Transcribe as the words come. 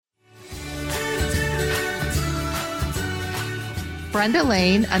Brenda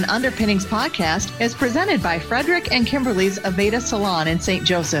Lane, an Underpinnings podcast, is presented by Frederick and Kimberly's Aveda Salon in St.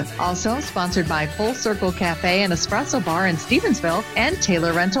 Joseph. Also sponsored by Full Circle Cafe and Espresso Bar in Stevensville and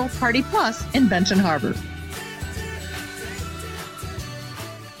Taylor Rental Party Plus in Benton Harbor.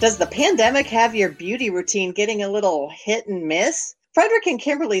 Does the pandemic have your beauty routine getting a little hit and miss? Frederick and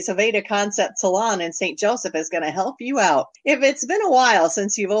Kimberly's Aveda Concept Salon in St. Joseph is going to help you out. If it's been a while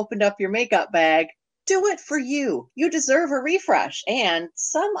since you've opened up your makeup bag, do it for you. You deserve a refresh, and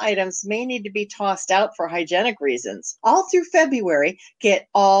some items may need to be tossed out for hygienic reasons. All through February, get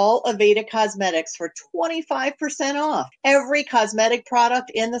all Aveda Cosmetics for 25% off. Every cosmetic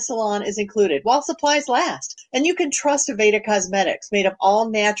product in the salon is included while supplies last. And you can trust Aveda Cosmetics, made of all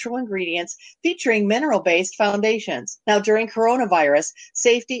natural ingredients featuring mineral-based foundations. Now, during coronavirus,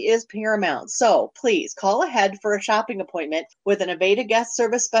 safety is paramount, so please call ahead for a shopping appointment with an Aveda guest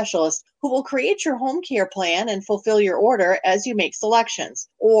service specialist who will create your home care plan and fulfill your order as you make selections.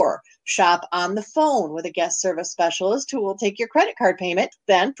 Or shop on the phone with a guest service specialist who will take your credit card payment,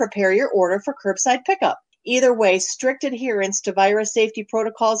 then prepare your order for curbside pickup. Either way, strict adherence to virus safety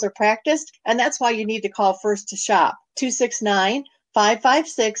protocols are practiced, and that's why you need to call first to shop.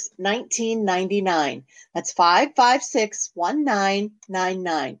 269-556-1999. That's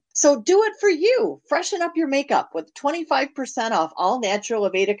 556-1999. So do it for you. Freshen up your makeup with 25% off all natural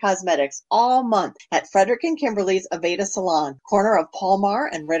Aveda Cosmetics all month at Frederick and Kimberly's Aveda Salon, corner of Palmar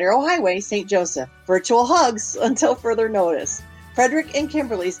and Red Arrow Highway, St. Joseph. Virtual hugs until further notice.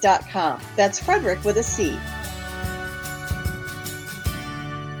 FrederickandKimberly's.com. That's Frederick with a C.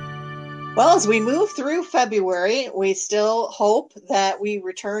 Well, as we move through February, we still hope that we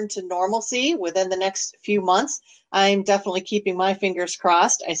return to normalcy within the next few months. I'm definitely keeping my fingers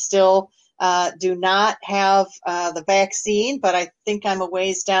crossed. I still do not have the vaccine, but I think I'm a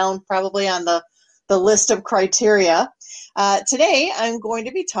ways down probably on the list of criteria. Today, I'm going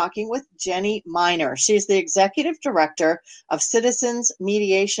to be talking with Jenny Miner. She's the Executive Director of Citizens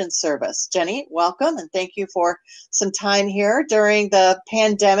Mediation Service. Jenny, welcome, and thank you for some time here during the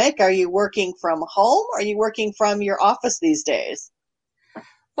pandemic. Are you working from home, or are you working from your office these days?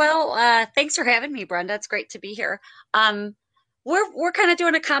 Well, thanks for having me, Brenda. It's great to be here. We're kind of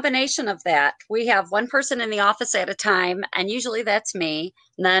doing a combination of that. We have one person in the office at a time, and usually that's me.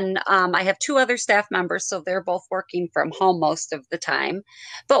 And then I have two other staff members, so they're both working from home most of the time.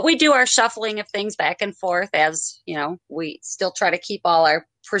 But we do our shuffling of things back and forth as, you know, we still try to keep all our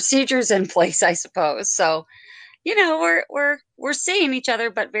procedures in place, I suppose. So, you know, we're seeing each other,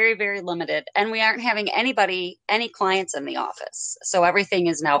 but very, very limited. And we aren't having any clients in the office. So everything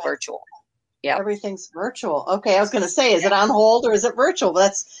is now virtual. Yeah, everything's virtual. Okay, I was going to say, is it on hold or is it virtual? But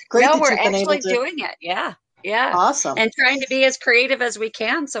that's great. No, that we're you've been actually able to doing it. Yeah, awesome. And trying to be as creative as we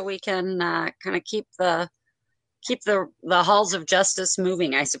can, so we can kind of keep the halls of justice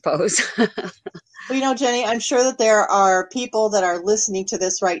moving, I suppose. Well, you know, Jenny, I'm sure that there are people that are listening to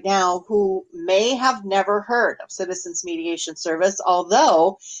this right now who may have never heard of Citizens Mediation Service,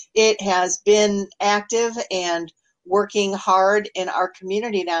 although it has been active and working hard in our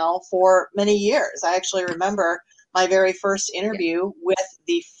community now for many years. I actually remember my very first interview with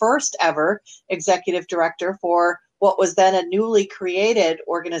the first ever executive director for what was then a newly created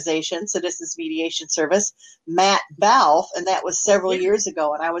organization, Citizens Mediation Service, Matt Balfe, and that was several years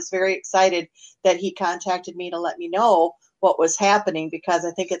ago. And I was very excited that he contacted me to let me know what was happening, because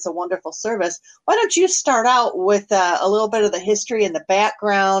I think it's a wonderful service. Why don't you start out with a little bit of the history and the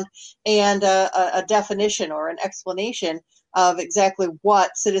background and a definition or an explanation of exactly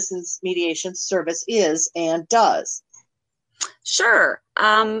what Citizens Mediation Service is and does? Sure.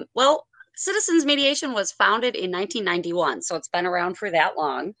 Well, Citizens Mediation was founded in 1991, so it's been around for that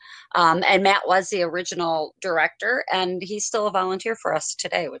long. And Matt was the original director, and he's still a volunteer for us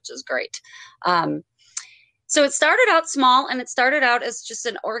today, which is great. So it started out small, and it started out as just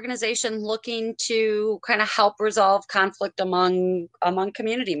an organization looking to kind of help resolve conflict among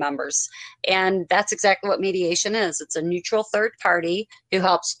community members. And that's exactly what mediation is. It's a neutral third party who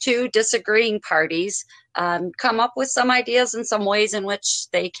helps two disagreeing parties come up with some ideas and some ways in which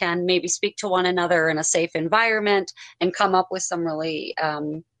they can maybe speak to one another in a safe environment and come up with some really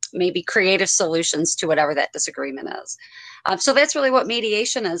maybe creative solutions to whatever that disagreement is. So that's really what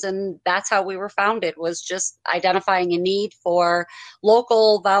mediation is, and that's how we were founded, was just identifying a need for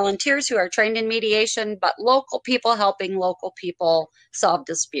local volunteers who are trained in mediation, but local people helping local people solve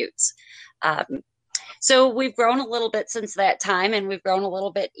disputes. So we've grown a little bit since that time, and we've grown a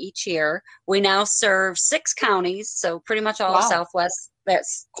little bit each year. We now serve 6 counties, so pretty much all of Southwest,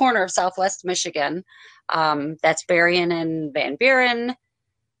 that's corner of Southwest Michigan. That's Berrien and Van Buren.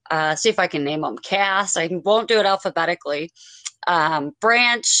 See if I can name them. Cass. I won't do it alphabetically.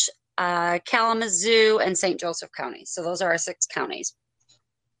 Branch, Kalamazoo, and St. Joseph counties. So those are our 6 counties.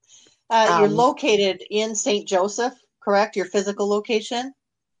 You're located in St. Joseph, correct? Your physical location?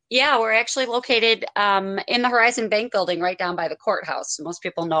 Yeah, we're actually located in the Horizon Bank building right down by the courthouse. Most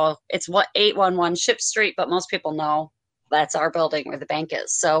people know it's 811 Ship Street, but most people know that's our building where the bank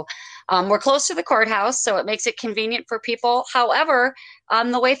is. So we're close to the courthouse, so it makes it convenient for people. However,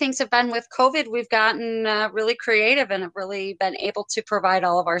 the way things have been with COVID, we've gotten really creative and have really been able to provide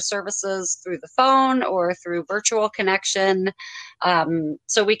all of our services through the phone or through virtual connection.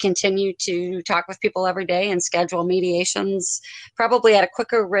 So we continue to talk with people every day and schedule mediations probably at a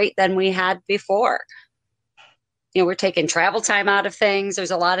quicker rate than we had before. We're taking travel time out of things.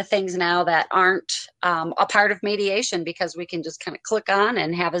 There's a lot of things now that aren't a part of mediation because we can just kind of click on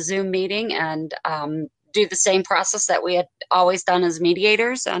and have a Zoom meeting and do the same process that we had always done as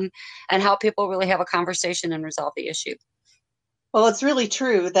mediators and help people really have a conversation and resolve the issue. Well, it's really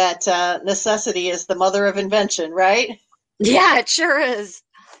true that necessity is the mother of invention, right? Yeah, it sure is.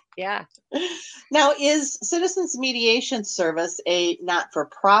 Yeah. Now, is Citizens Mediation Service a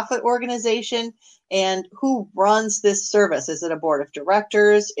not-for-profit organization? And who runs this service? Is it a board of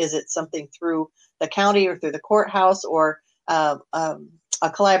directors? Is it something through the county or through the courthouse, or a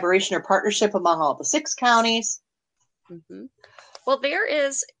collaboration or partnership among all the 6 counties? Mm-hmm. Well, there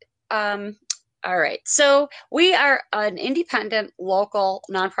is. All right. So we are an independent local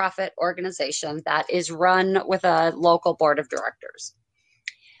nonprofit organization that is run with a local board of directors.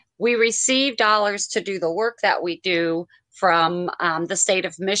 We receive dollars to do the work that we do from the state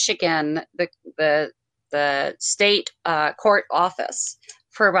of Michigan. The state court office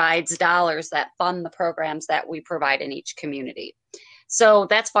provides dollars that fund the programs that we provide in each community. So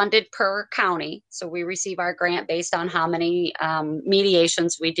that's funded per county. So we receive our grant based on how many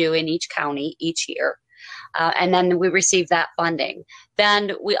mediations we do in each county each year. And then we receive that funding.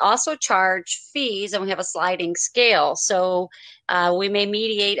 Then we also charge fees, and we have a sliding scale. So we may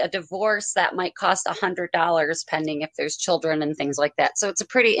mediate a divorce that might cost $100, pending if there's children and things like that. So it's a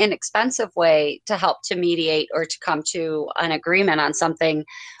pretty inexpensive way to help to mediate or to come to an agreement on something,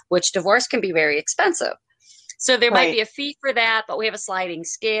 which divorce can be very expensive. So there might be a fee for that, but we have a sliding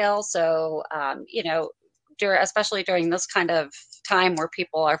scale. So, especially during this kind of time where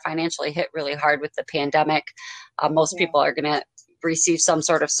people are financially hit really hard with the pandemic, most people are going to receive some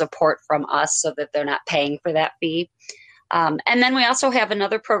sort of support from us so that they're not paying for that fee. And then we also have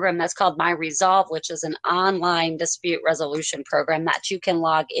another program that's called My Resolve, which is an online dispute resolution program that you can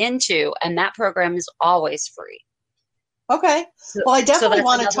log into, and that program is always free. Okay. Well, I definitely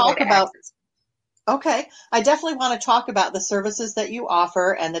want to talk about. Access. Okay. I definitely want to talk about the services that you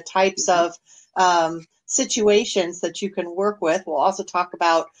offer and the types of situations that you can work with. We'll also talk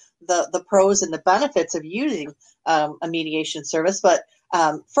about the pros and the benefits of using a mediation service. But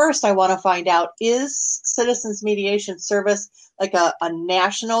first, I want to find out, is Citizens Mediation Service like a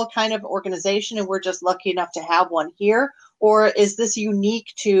national kind of organization and we're just lucky enough to have one here? Or is this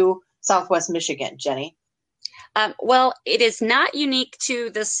unique to Southwest Michigan, Jenny? Well, it is not unique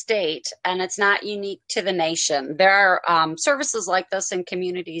to the state, and it's not unique to the nation. There are services like this in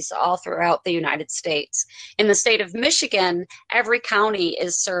communities all throughout the United States. In the state of Michigan, every county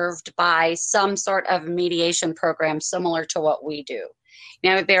is served by some sort of mediation program similar to what we do.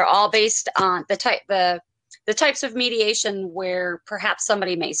 Now, they're all based on the types of mediation where perhaps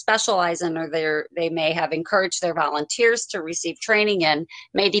somebody may specialize in, or they may have encouraged their volunteers to receive training in,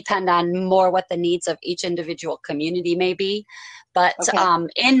 may depend on more what the needs of each individual community may be. But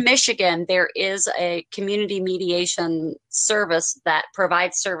in Michigan, there is a community mediation service that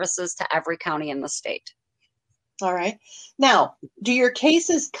provides services to every county in the state. All right. Now, do your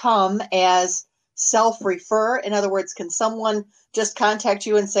cases come as self-refer? In other words, can someone just contact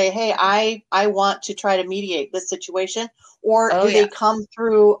you and say, hey, I want to try to mediate this situation? Or do they come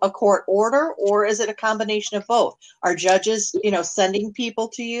through a court order, or is it a combination of both? Are judges, sending people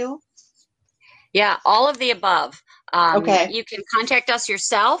to you? Yeah, all of the above. Okay. You can contact us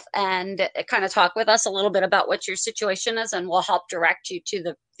yourself and kind of talk with us a little bit about what your situation is, and we'll help direct you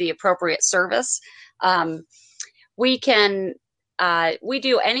to the appropriate service. We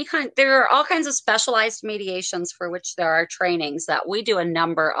do any kind, there are all kinds of specialized mediations for which there are trainings that we do a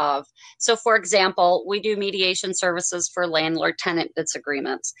number of. So for example, we do mediation services for landlord-tenant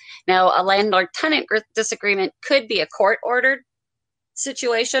disagreements. Now, a landlord-tenant disagreement could be a court-ordered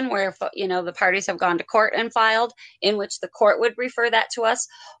situation where, the parties have gone to court and filed, in which the court would refer that to us,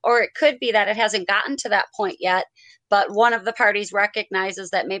 or it could be that it hasn't gotten to that point yet, but one of the parties recognizes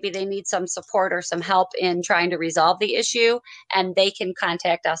that maybe they need some support or some help in trying to resolve the issue, and they can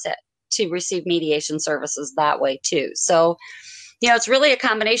contact us to receive mediation services that way too. So It's really a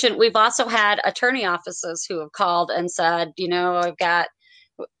combination. We've also had attorney offices who have called and said, I've got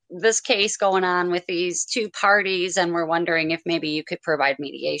this case going on with these two parties, and we're wondering if maybe you could provide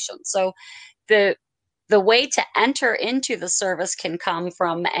mediation. So the the way to enter into the service can come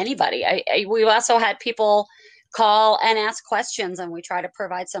from anybody. We've also had people call and ask questions, and we try to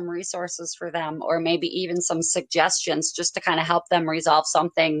provide some resources for them, or maybe even some suggestions just to kind of help them resolve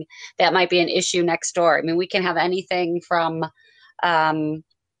something that might be an issue next door. I mean, we can have anything from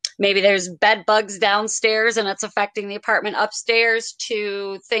maybe there's bed bugs downstairs and it's affecting the apartment upstairs,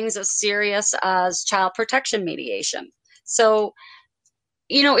 to things as serious as child protection mediation. So,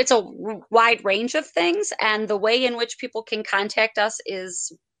 it's a wide range of things, and the way in which people can contact us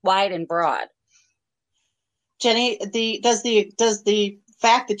is wide and broad. Jenny, does the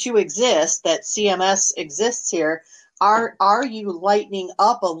fact that you exist, that CMS exists here, are you lightening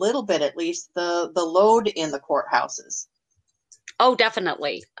up a little bit, at least the load in the courthouses? Oh,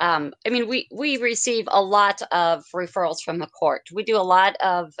 definitely. I mean, we receive a lot of referrals from the court. We do a lot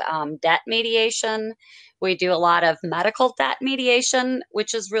of debt mediation. We do a lot of medical debt mediation,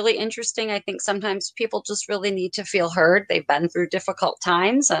 which is really interesting. I think sometimes people just really need to feel heard. They've been through difficult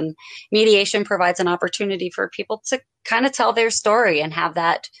times, and mediation provides an opportunity for people to kind of tell their story and have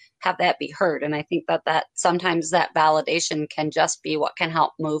that be heard. And I think that sometimes that validation can just be what can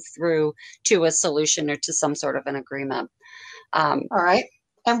help move through to a solution or to some sort of an agreement. All right.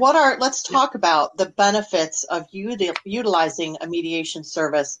 And let's talk about the benefits of utilizing a mediation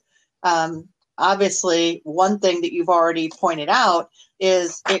service. Obviously, one thing that you've already pointed out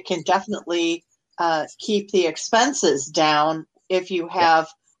is it can definitely keep the expenses down if you have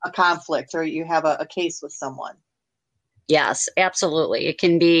a conflict or you have a case with someone. Yes, absolutely. It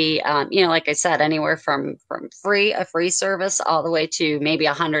can be, like I said, anywhere from a free service all the way to maybe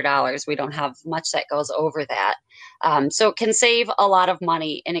 $100. We don't have much that goes over that. So it can save a lot of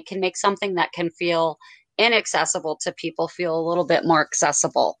money, and it can make something that can feel inaccessible to people feel a little bit more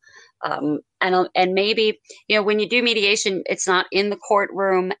accessible. And maybe, when you do mediation, it's not in the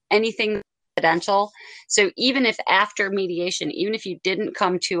courtroom, anything confidential. So even if after mediation, even if you didn't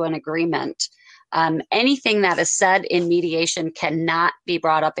come to an agreement, anything that is said in mediation cannot be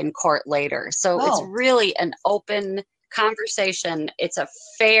brought up in court later. So It's really an open conversation. It's a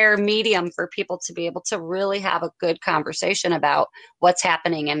fair medium for people to be able to really have a good conversation about what's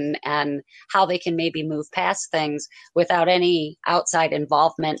happening and how they can maybe move past things without any outside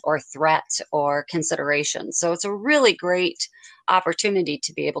involvement or threat or consideration. So it's a really great opportunity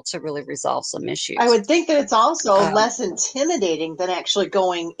to be able to really resolve some issues. I would think that it's also less intimidating than actually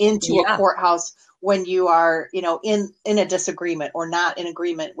going into a courthouse when you are, in a disagreement or not in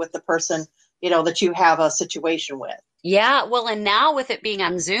agreement with the person, that you have a situation with. Yeah, well, and now with it being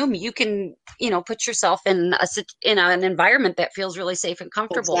on Zoom, you can, put yourself in an environment that feels really safe and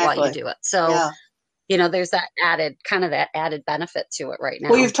comfortable while you do it. So, there's that added benefit to it right now.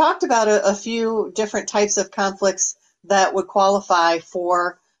 Well, you've talked about a few different types of conflicts that would qualify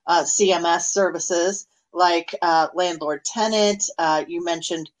for CMS services, like landlord-tenant. You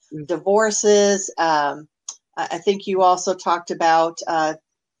mentioned divorces. I think you also talked about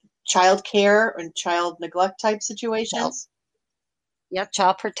child care and child neglect type situations. Yep,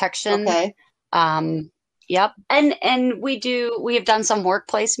 child protection. Okay. Yep. And we have done some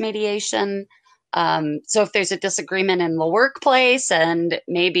workplace mediation. So if there's a disagreement in the workplace, and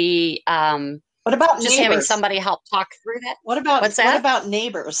maybe what about just neighbors? Having somebody help talk through that. What about What's that? What about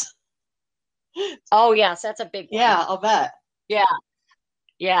neighbors? Oh yes, that's a big one. Yeah, I'll bet. Yeah.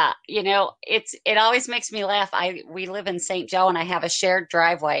 Yeah, it always makes me laugh. We live in St. Joe, and I have a shared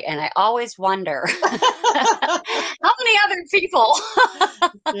driveway, and I always wonder how many other people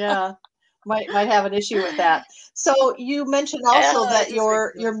might have an issue with that. So you mentioned also that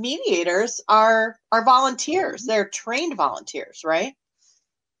your mediators are volunteers. They're trained volunteers, right?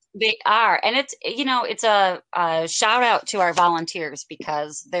 They are. And it's a shout out to our volunteers,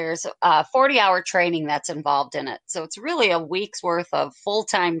 because there's a 40-hour training that's involved in it. So it's really a week's worth of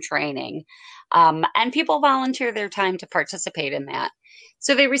full-time training. And people volunteer their time to participate in that.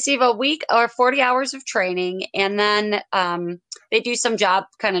 So they receive a week or 40 hours of training, and then they do some job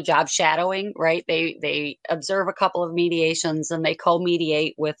shadowing, right? They observe a couple of mediations, and they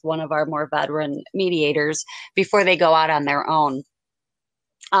co-mediate with one of our more veteran mediators before they go out on their own.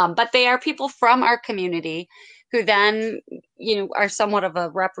 But they are people from our community who then, are somewhat of a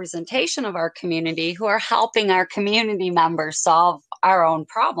representation of our community, who are helping our community members solve our own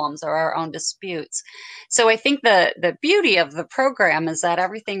problems or our own disputes. So I think the beauty of the program is that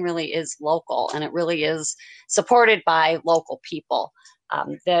everything really is local, and it really is supported by local people.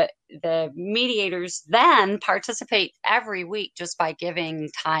 The mediators then participate every week just by giving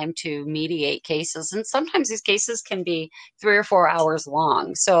time to mediate cases, and sometimes these cases can be 3 or 4 hours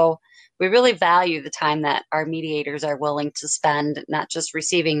long. So we really value the time that our mediators are willing to spend, not just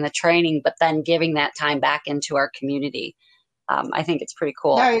receiving the training, but then giving that time back into our community. I think it's pretty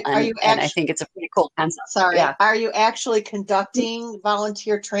cool, Are you and I think it's a pretty cool concept. Sorry, Yeah. are you actually conducting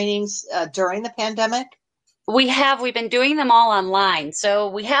volunteer trainings during the pandemic? We've been doing them all online. So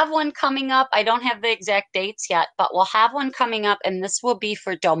we have one coming up. I don't have the exact dates yet, but we'll have one coming up, and this will be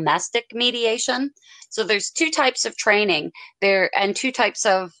for domestic mediation. So there's two types of training there, and two types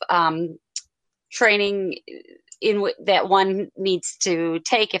of training that one needs to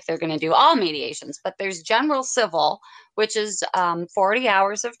take if they're going to do all mediations. But there's general civil, which is 40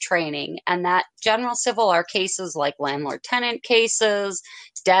 hours of training, and that general civil are cases like landlord-tenant cases,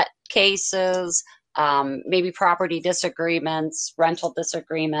 debt cases, maybe property disagreements, rental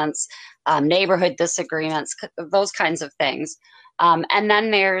disagreements, neighborhood disagreements, those kinds of things. And then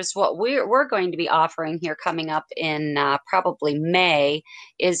there's what we're going to be offering here coming up in probably May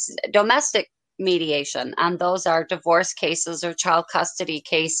is domestic mediation. And those are divorce cases or child custody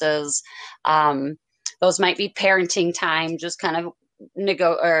cases. Those might be parenting time, just kind of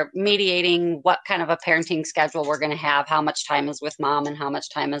mediating what kind of a parenting schedule we're going to have, how much time is with mom and how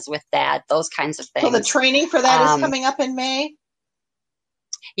much time is with dad, those kinds of things. So the training for that is coming up in May?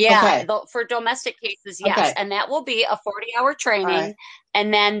 Yeah, okay. For domestic cases, yes. Okay. And that will be a 40-hour training. Right.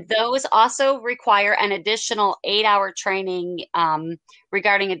 And then those also require an additional 8-hour training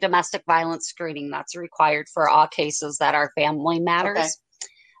regarding a domestic violence screening that's required for all cases that are family matters.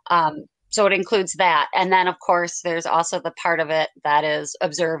 Okay. So it includes that. And then, of course, there's also the part of it that is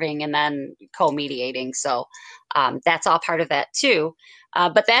observing and then co-mediating. So that's all part of that, too.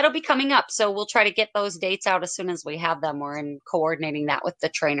 But that'll be coming up. So we'll try to get those dates out as soon as we have them. We're in coordinating that with the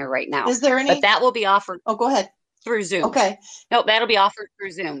trainer right now. Is there any? But that will be offered. Oh, go ahead. Through Zoom. Okay. No, that'll be offered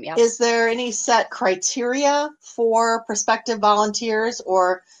through Zoom. Yeah. Is there any set criteria for prospective volunteers,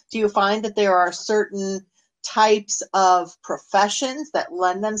 or do you find that there are certain types of professions that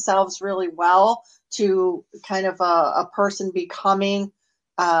lend themselves really well to kind of a person becoming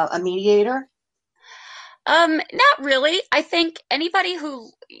a mediator? Not really. I think anybody who,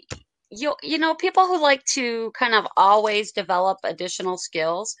 people who like to kind of always develop additional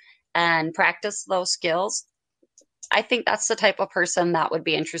skills and practice those skills, I think that's the type of person that would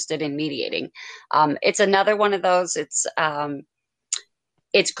be interested in mediating. It's another one of those.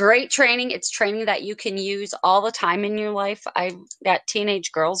 It's great training. It's training that you can use all the time in your life. I've got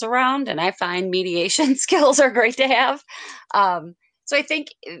teenage girls around, and I find mediation skills are great to have. So I think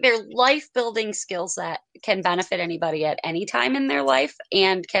they're life-building skills that can benefit anybody at any time in their life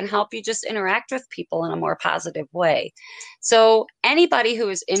and can help you just interact with people in a more positive way. So anybody who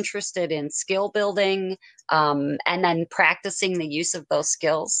is interested in skill building and then practicing the use of those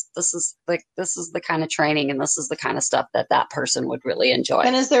skills, this is the kind of training and this is the kind of stuff that person would really enjoy.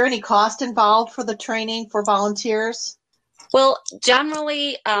 And is there any cost involved for the training for volunteers? Well,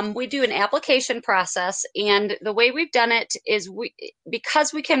 generally, we do an application process, and the way we've done it is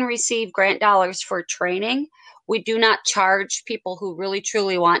because we can receive grant dollars for training, we do not charge people who really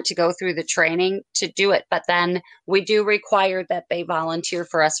truly want to go through the training to do it, but then we do require that they volunteer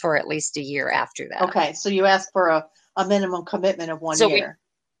for us for at least a year after that. Okay, so you ask for a minimum commitment of 1 year.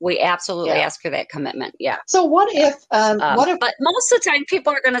 We absolutely ask for that commitment. Yeah. So what if? But most of the time,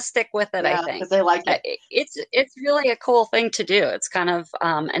 people are going to stick with it. I think because they like it. It's really a cool thing to do. It's kind of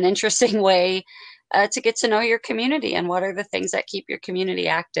an interesting way to get to know your community and what are the things that keep your community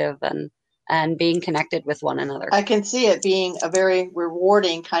active and being connected with one another. I can see it being a very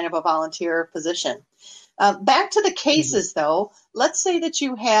rewarding kind of a volunteer position. Back to the cases, though. Let's say that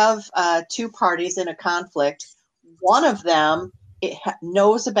you have two parties in a conflict. One of them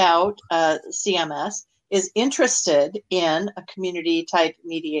knows about CMS, is interested in a community type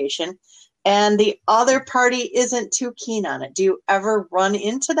mediation, and the other party isn't too keen on it. Do you ever run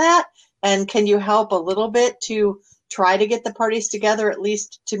into that? And can you help a little bit to try to get the parties together, at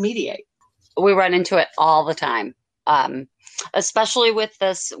least to mediate? We run into it all the time, especially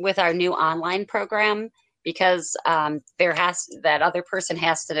with our new online program, because that other person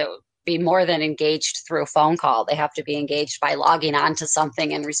has to be more than engaged through a phone call. They have to be engaged by logging on to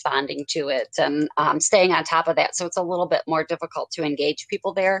something and responding to it and staying on top of that. So it's a little bit more difficult to engage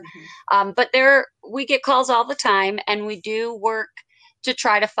people there. Mm-hmm. But we get calls all the time, and we do work to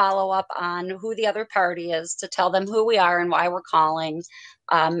try to follow up on who the other party is, to tell them who we are and why we're calling,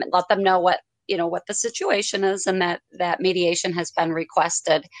 let them know what what the situation is and that mediation has been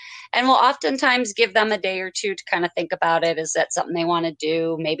requested. And we'll oftentimes give them a day or two to kind of think about it. Is that something they want to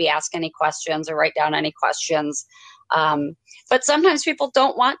do? Maybe ask any questions or write down any questions. But sometimes people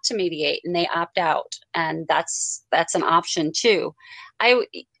don't want to mediate and they opt out, and that's an option too.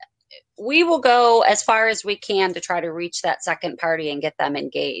 We will go as far as we can to try to reach that second party and get them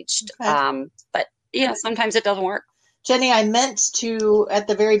engaged. Okay. But sometimes it doesn't work. Jenny, I meant to, at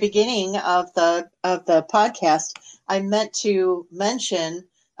the very beginning of the podcast, I meant to mention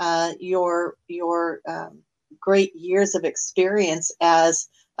your great years of experience as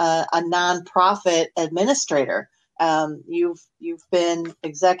a nonprofit administrator. You've been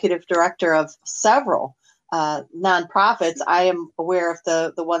executive director of several nonprofits. I am aware of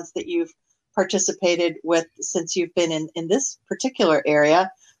the ones that you've participated with since you've been in this particular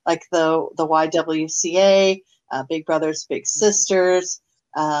area, like the YWCA, Big Brothers Big Sisters,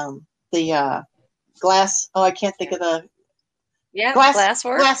 the Glass. Oh, I can't think of the. Yeah, Glassworks.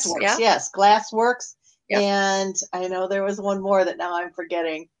 Glassworks, yeah. Yes, Glassworks. Yep. And I know there was one more that now I'm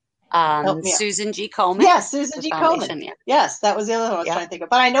forgetting. Susan G. Komen. Yes, Susan G. Komen. Yeah. Yes, that was the other one I was trying to think of.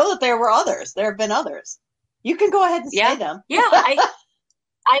 But I know that there were others. There have been others. You can go ahead and say them. Yeah,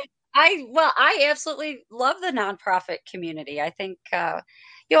 I absolutely love the nonprofit community. I think, I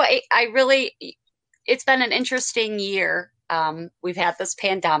really, it's been an interesting year. We've had this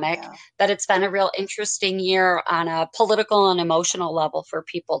pandemic, but it's been a real interesting year on a political and emotional level for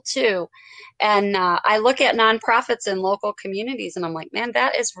people too. And I look at nonprofits in local communities and I'm like, man,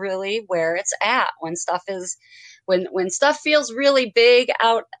 that is really where it's at when stuff is, when stuff feels really big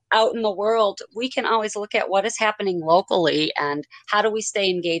out in the world. We can always look at what is happening locally and how do we stay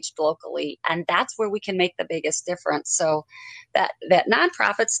engaged locally. And that's where we can make the biggest difference. So that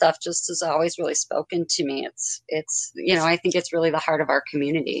nonprofit stuff just has always really spoken to me. It's I think it's really the heart of our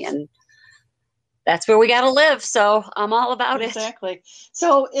community, and that's where we got to live. So I'm all about it. Exactly.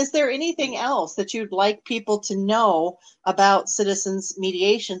 So is there anything else that you'd like people to know about Citizens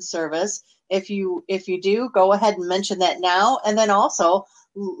Mediation Service? If you do, go ahead and mention that now. And then also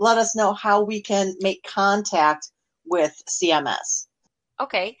let us know how we can make contact with CMS.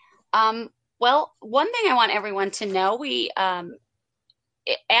 Okay. Well, one thing I want everyone to know,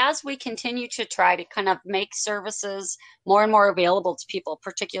 as we continue to try to kind of make services more and more available to people,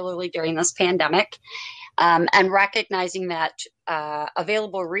 particularly during this pandemic, and recognizing that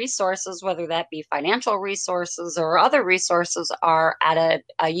available resources, whether that be financial resources or other resources, are at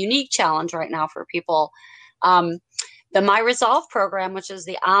a unique challenge right now for people. The My Resolve program, which is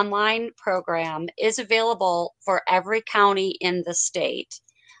the online program, is available for every county in the state.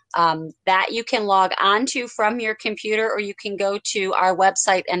 That you can log on to from your computer, or you can go to our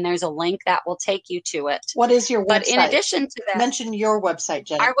website and there's a link that will take you to it. What is your website? But in addition to that, mention your website,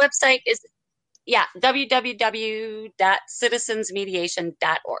 Jenny. Our website is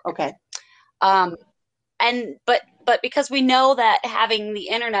www.citizensmediation.org. Okay. But because we know that having the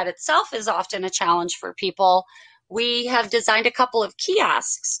internet itself is often a challenge for people, we have designed a couple of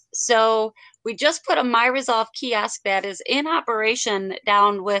kiosks. So we just put a My Resolve kiosk that is in operation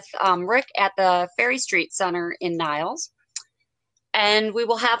down with Rick at the Ferry Street Center in Niles. And we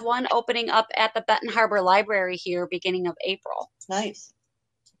will have one opening up at the Benton Harbor Library here beginning of April. Nice.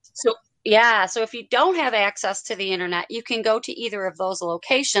 So if you don't have access to the internet, you can go to either of those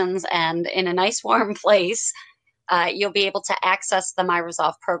locations, and in a nice warm place, you'll be able to access the My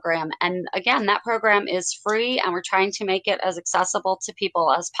Resolve program. And again, that program is free, and we're trying to make it as accessible to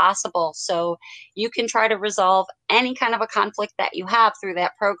people as possible. So you can try to resolve any kind of a conflict that you have through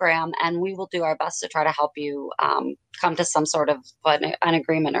that program, and we will do our best to try to help you come to some sort of an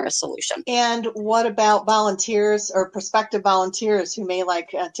agreement or a solution. And what about volunteers or prospective volunteers who may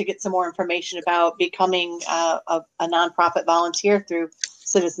like to get some more information about becoming a nonprofit volunteer through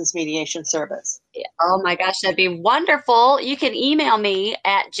Citizens Mediation Service? Oh my gosh, that'd be wonderful. You can email me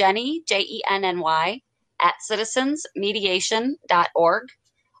at Jenny, Jenny, at citizensmediation.org.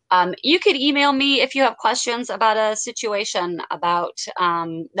 You could email me if you have questions about a situation about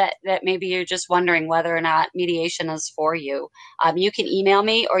that maybe you're just wondering whether or not mediation is for you. You can email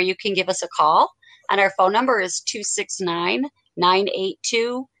me, or you can give us a call. And our phone number is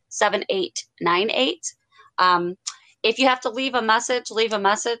 269-982-7898. If you have to leave a message,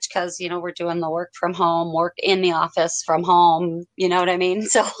 because, we're doing the work from home, work in the office from home. You know what I mean?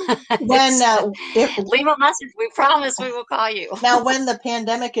 So leave a message. We promise we will call you. Now, when the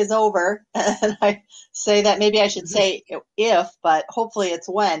pandemic is over, and I say that maybe I should say if, but hopefully it's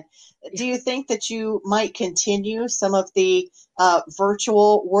when, do you think that you might continue some of the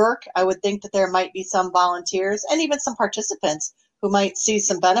virtual work? I would think that there might be some volunteers and even some participants who might see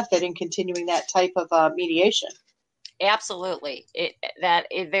some benefit in continuing that type of mediation. Absolutely.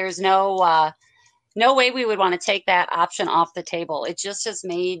 There's no way we would want to take that option off the table. It just has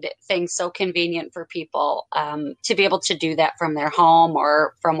made things so convenient for people to be able to do that from their home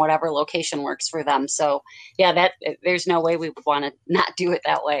or from whatever location works for them. So yeah, there's no way we would want to not do it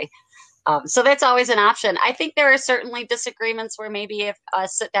that way. So that's always an option. I think there are certainly disagreements where maybe if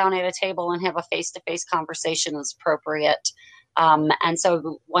sit down at a table and have a face-to-face conversation is appropriate. And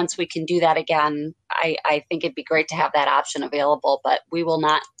so once we can do that again, I think it'd be great to have that option available, but we will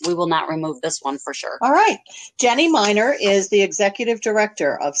not remove this one for sure. All right. Jenny Miner is the Executive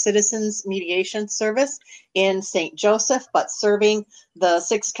Director of Citizens Mediation Service in St. Joseph, but serving the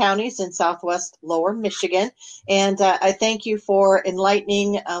 6 counties in Southwest Lower Michigan. And I thank you for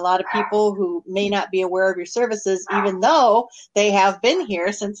enlightening a lot of people who may not be aware of your services, even though they have been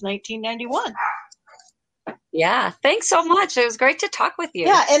here since 1991. Yeah, thanks so much. It was great to talk with you.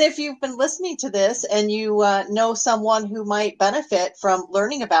 Yeah, and if you've been listening to this and you know someone who might benefit from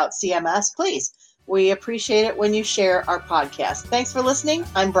learning about CMS, please, we appreciate it when you share our podcast. Thanks for listening.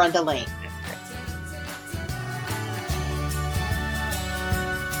 I'm Brenda Lane.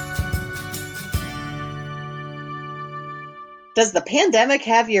 Does the pandemic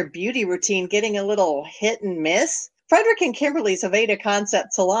have your beauty routine getting a little hit and miss? Frederick and Kimberly's Aveda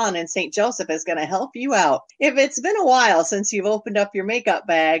Concept Salon in St. Joseph is going to help you out. If it's been a while since you've opened up your makeup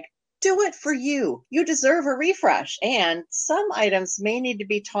bag, do it for you. You deserve a refresh, and some items may need to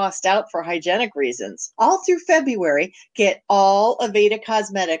be tossed out for hygienic reasons. All through February, get all Aveda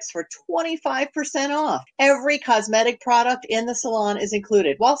Cosmetics for 25% off. Every cosmetic product in the salon is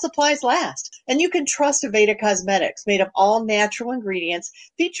included while supplies last. And you can trust Aveda Cosmetics, made of all natural ingredients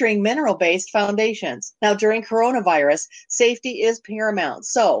featuring mineral-based foundations. Now, during coronavirus, safety is paramount,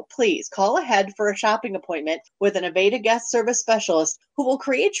 so please call ahead for a shopping appointment with an Aveda guest service specialist who will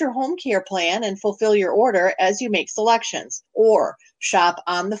create your home care plan and fulfill your order as you make selections. Or shop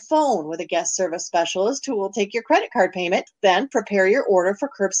on the phone with a guest service specialist who will take your credit card payment, then prepare your order for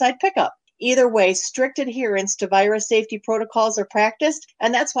curbside pickup. Either way, strict adherence to virus safety protocols are practiced,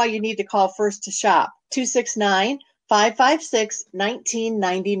 and that's why you need to call first to shop.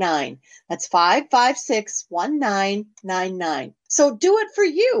 269-556-1999. That's 556-1999. So do it for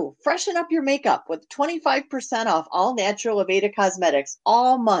you. Freshen up your makeup with 25% off all natural Aveda Cosmetics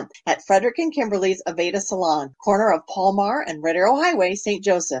all month at Frederick and Kimberly's Aveda Salon, corner of Palmar and Red Arrow Highway, St.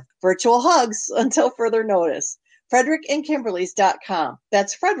 Joseph. Virtual hugs until further notice. FrederickandKimberlys.com.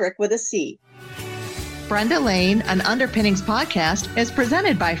 That's Frederick with a C. Brenda Lane, an Underpinnings podcast, is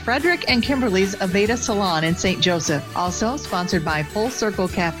presented by Frederick and Kimberly's Aveda Salon in St. Joseph. Also sponsored by Full Circle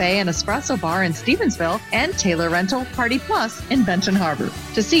Cafe and Espresso Bar in Stevensville and Taylor Rental Party Plus in Benton Harbor.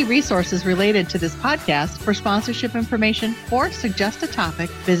 To see resources related to this podcast, for sponsorship information, or suggest a topic,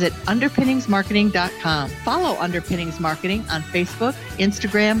 visit underpinningsmarketing.com. Follow Underpinnings Marketing on Facebook,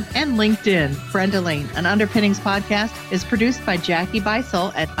 Instagram, and LinkedIn. Brenda Lane, an Underpinnings podcast, is produced by Jackie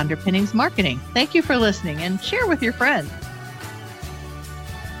Beisel at Underpinnings Marketing. Thank you for listening and share with your friends.